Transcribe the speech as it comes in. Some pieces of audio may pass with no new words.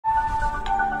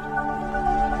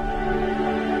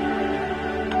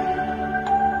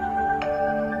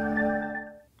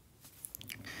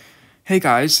Hey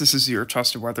guys, this is your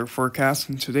trusted weather forecast,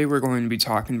 and today we're going to be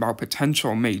talking about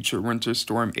potential major winter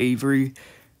storm Avery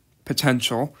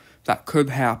potential that could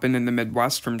happen in the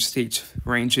Midwest from states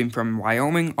ranging from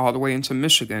Wyoming all the way into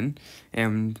Michigan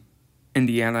and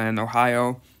Indiana and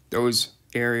Ohio. Those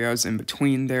areas in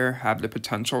between there have the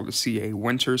potential to see a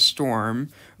winter storm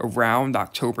around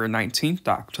October 19th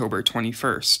to October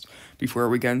 21st. Before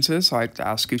we get into this, I'd like to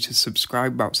ask you to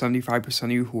subscribe. About 75%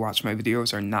 of you who watch my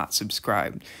videos are not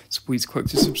subscribed. So please click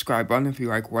the subscribe button if you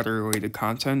like weather-related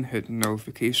content. Hit the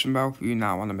notification bell if you do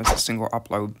not want to miss a single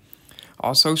upload.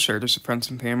 Also, share this with friends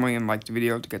and family and like the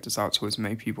video to get this out to as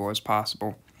many people as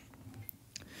possible.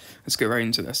 Let's get right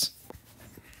into this.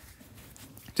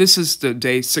 This is the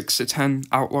day 6 to 10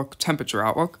 outlook, temperature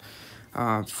outlook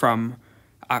from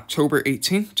October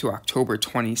 18th to October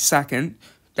 22nd.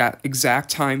 That exact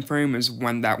time frame is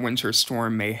when that winter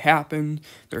storm may happen.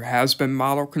 There has been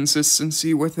model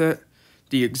consistency with it.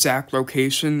 The exact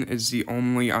location is the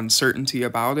only uncertainty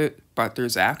about it, but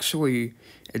there's actually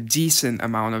a decent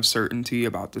amount of certainty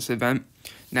about this event.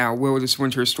 Now, will this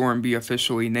winter storm be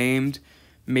officially named?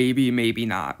 Maybe, maybe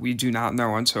not. We do not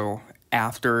know until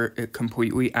after it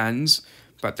completely ends,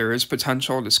 but there is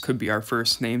potential. This could be our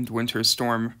first named winter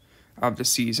storm of the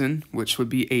season, which would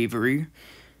be Avery.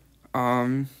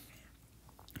 And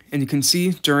you can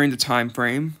see during the time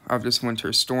frame of this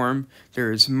winter storm,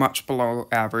 there is much below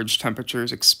average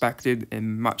temperatures expected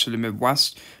in much of the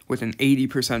Midwest, with an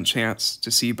 80% chance to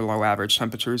see below average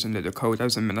temperatures in the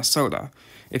Dakotas and Minnesota.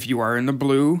 If you are in the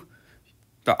blue,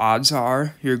 the odds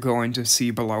are you're going to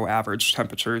see below average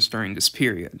temperatures during this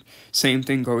period. Same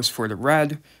thing goes for the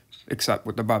red, except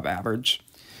with above average.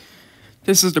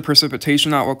 This is the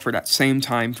precipitation outlook for that same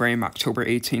time frame, October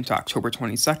 18th to October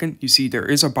 22nd. You see there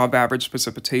is above average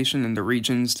precipitation in the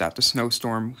regions that the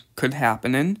snowstorm could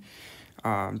happen in.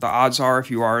 The odds are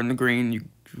if you are in the green,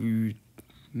 you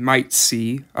might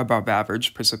see above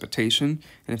average precipitation.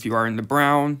 And if you are in the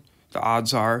brown, the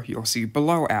odds are you'll see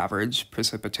below average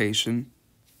precipitation.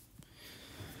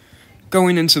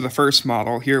 Going into the first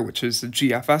model here, which is the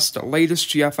GFS, the latest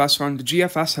GFS run. The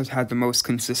GFS has had the most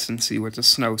consistency with the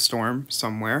snowstorm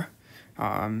somewhere.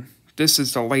 This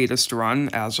is the latest run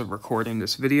as of recording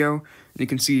this video. You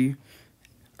can see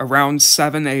around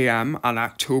 7 a.m. on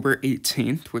October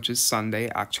 18th, which is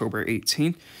Sunday, October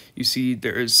 18th, you see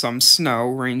there is some snow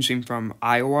ranging from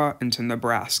Iowa into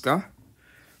Nebraska.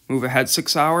 Move ahead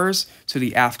 6 hours to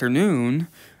the afternoon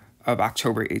of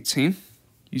October 18th.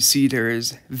 You see there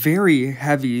is very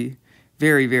heavy,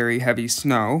 very heavy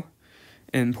snow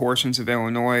in portions of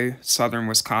Illinois, southern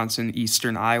Wisconsin,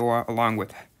 eastern Iowa, along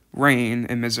with rain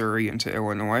in Missouri into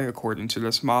Illinois, according to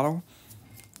this model.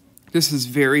 This is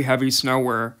very heavy snow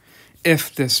where,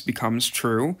 if this becomes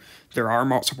true, there are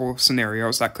multiple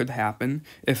scenarios that could happen.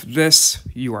 If this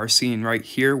you are seeing right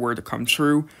here were to come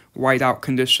true, whiteout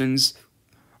conditions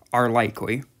are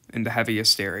likely in the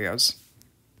heaviest areas.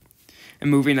 And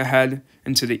moving ahead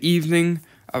into the evening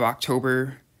of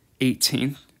October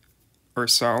 18th or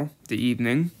so, the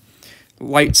evening,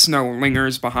 light snow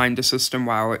lingers behind the system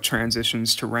while it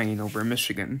transitions to rain over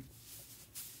Michigan.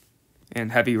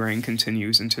 And heavy rain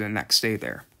continues into the next day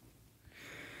there.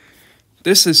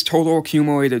 This is total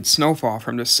accumulated snowfall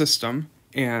from the system,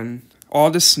 and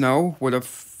all the snow would have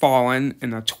fallen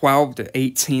in a 12 to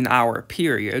 18 hour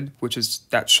period,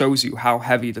 that shows you how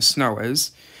heavy the snow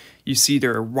is. You see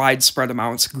there are widespread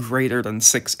amounts greater than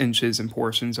 6 inches in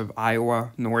portions of Iowa,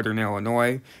 northern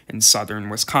Illinois, and southern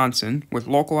Wisconsin, with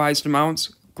localized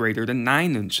amounts greater than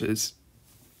 9 inches.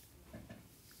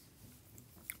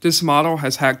 This model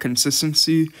has had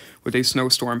consistency with a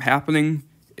snowstorm happening.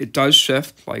 It does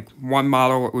shift, like one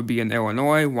model it would be in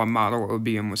Illinois, one model it would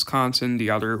be in Wisconsin,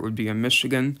 the other it would be in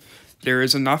Michigan. There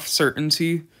is enough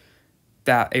certainty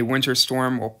that a winter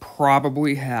storm will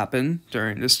probably happen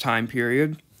during this time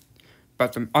period,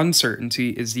 but the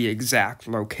uncertainty is the exact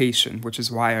location, which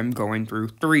is why I'm going through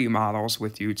 3 models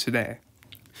with you today.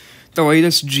 The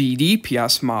latest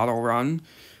GDPS model run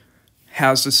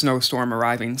has the snowstorm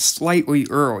arriving slightly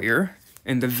earlier.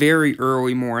 In the very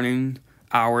early morning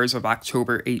hours of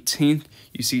October 18th,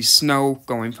 you see snow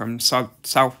going from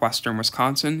southwestern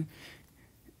Wisconsin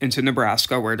into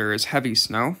Nebraska, where there is heavy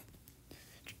snow.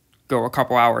 Go a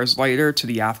couple hours later to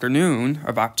the afternoon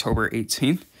of October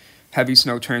 18th. Heavy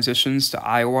snow transitions to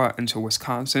Iowa into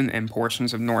Wisconsin and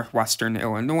portions of northwestern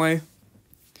Illinois.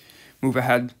 Move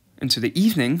ahead into the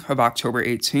evening of October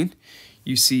 18th.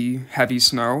 You see heavy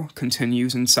snow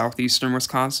continues in southeastern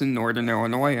Wisconsin, northern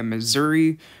Illinois, and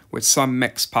Missouri, with some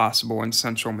mix possible in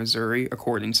central Missouri,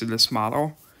 according to this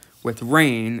model, with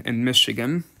rain in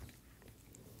Michigan.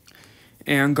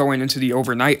 And going into the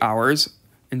overnight hours,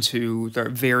 into the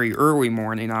very early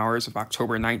morning hours of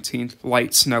October 19th,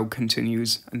 light snow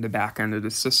continues in the back end of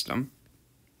the system.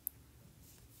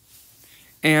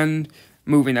 And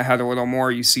moving ahead a little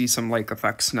more, you see some lake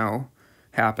effect snow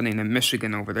happening in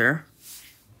Michigan over there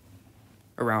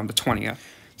around the 20th.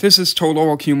 This is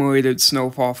total accumulated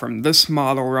snowfall from this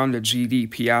model run to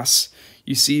GDPS.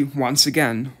 You see, once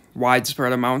again,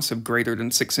 widespread amounts of greater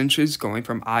than 6 inches going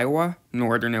from Iowa,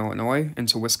 northern Illinois,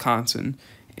 into Wisconsin.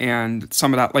 And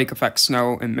some of that lake effect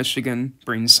snow in Michigan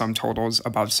brings some totals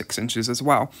above 6 inches as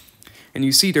well. And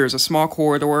you see there's a small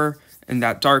corridor in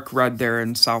that dark red there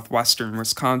in southwestern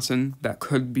Wisconsin that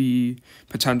could be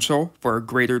potential for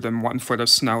greater than 1 foot of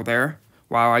snow there.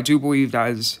 While I do believe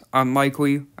that is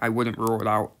unlikely, I wouldn't rule it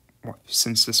out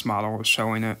since this model is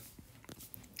showing it.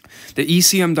 The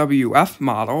ECMWF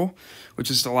model, which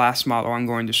is the last model I'm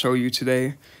going to show you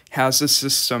today, has the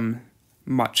system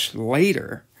much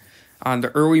later. On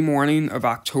the early morning of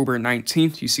October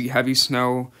 19th, you see heavy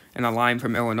snow in a line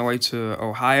from Illinois to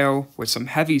Ohio, with some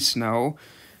heavy snow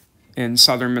in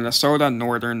southern Minnesota,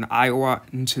 northern Iowa,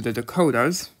 into the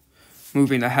Dakotas.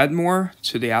 Moving ahead more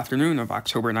to the afternoon of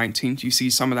October 19th, you see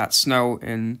some of that snow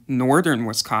in northern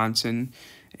Wisconsin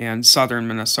and southern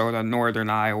Minnesota, northern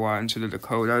Iowa, into the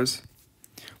Dakotas.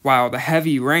 While the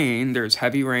heavy rain, there's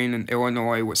heavy rain in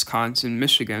Illinois, Wisconsin,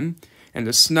 Michigan, and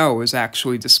the snow is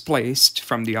actually displaced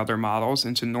from the other models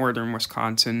into northern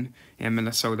Wisconsin and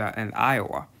Minnesota and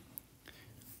Iowa,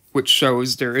 which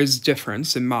shows there is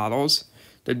difference in models.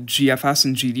 The GFS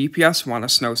and GDPS want a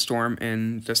snowstorm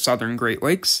in the southern Great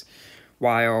Lakes,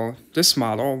 while this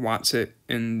model wants it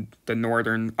in the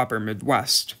northern upper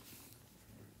Midwest.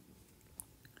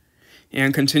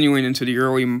 And continuing into the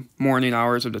early morning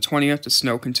hours of the 20th, the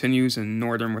snow continues in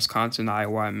northern Wisconsin,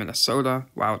 Iowa, and Minnesota,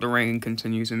 while the rain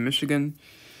continues in Michigan,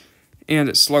 and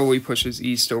it slowly pushes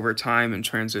east over time and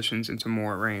transitions into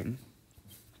more rain.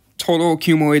 Total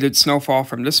accumulated snowfall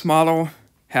from this model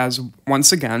has,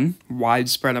 once again,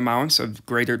 widespread amounts of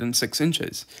greater than 6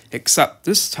 inches, except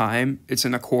this time it's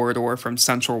in a corridor from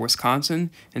central Wisconsin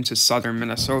into southern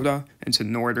Minnesota into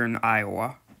northern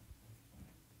Iowa.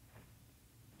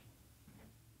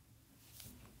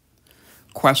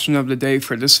 Question of the day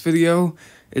for this video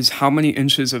is, how many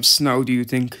inches of snow do you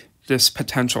think this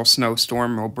potential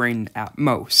snowstorm will bring at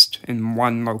most in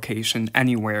one location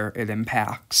anywhere it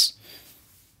impacts?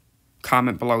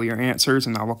 Comment below your answers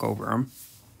and I'll look over them.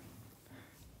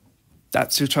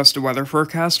 That's your trusted weather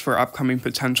forecast for upcoming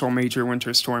potential major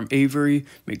winter storm Avery.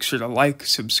 Make sure to like,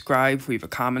 subscribe, leave a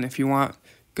comment if you want.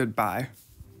 Goodbye.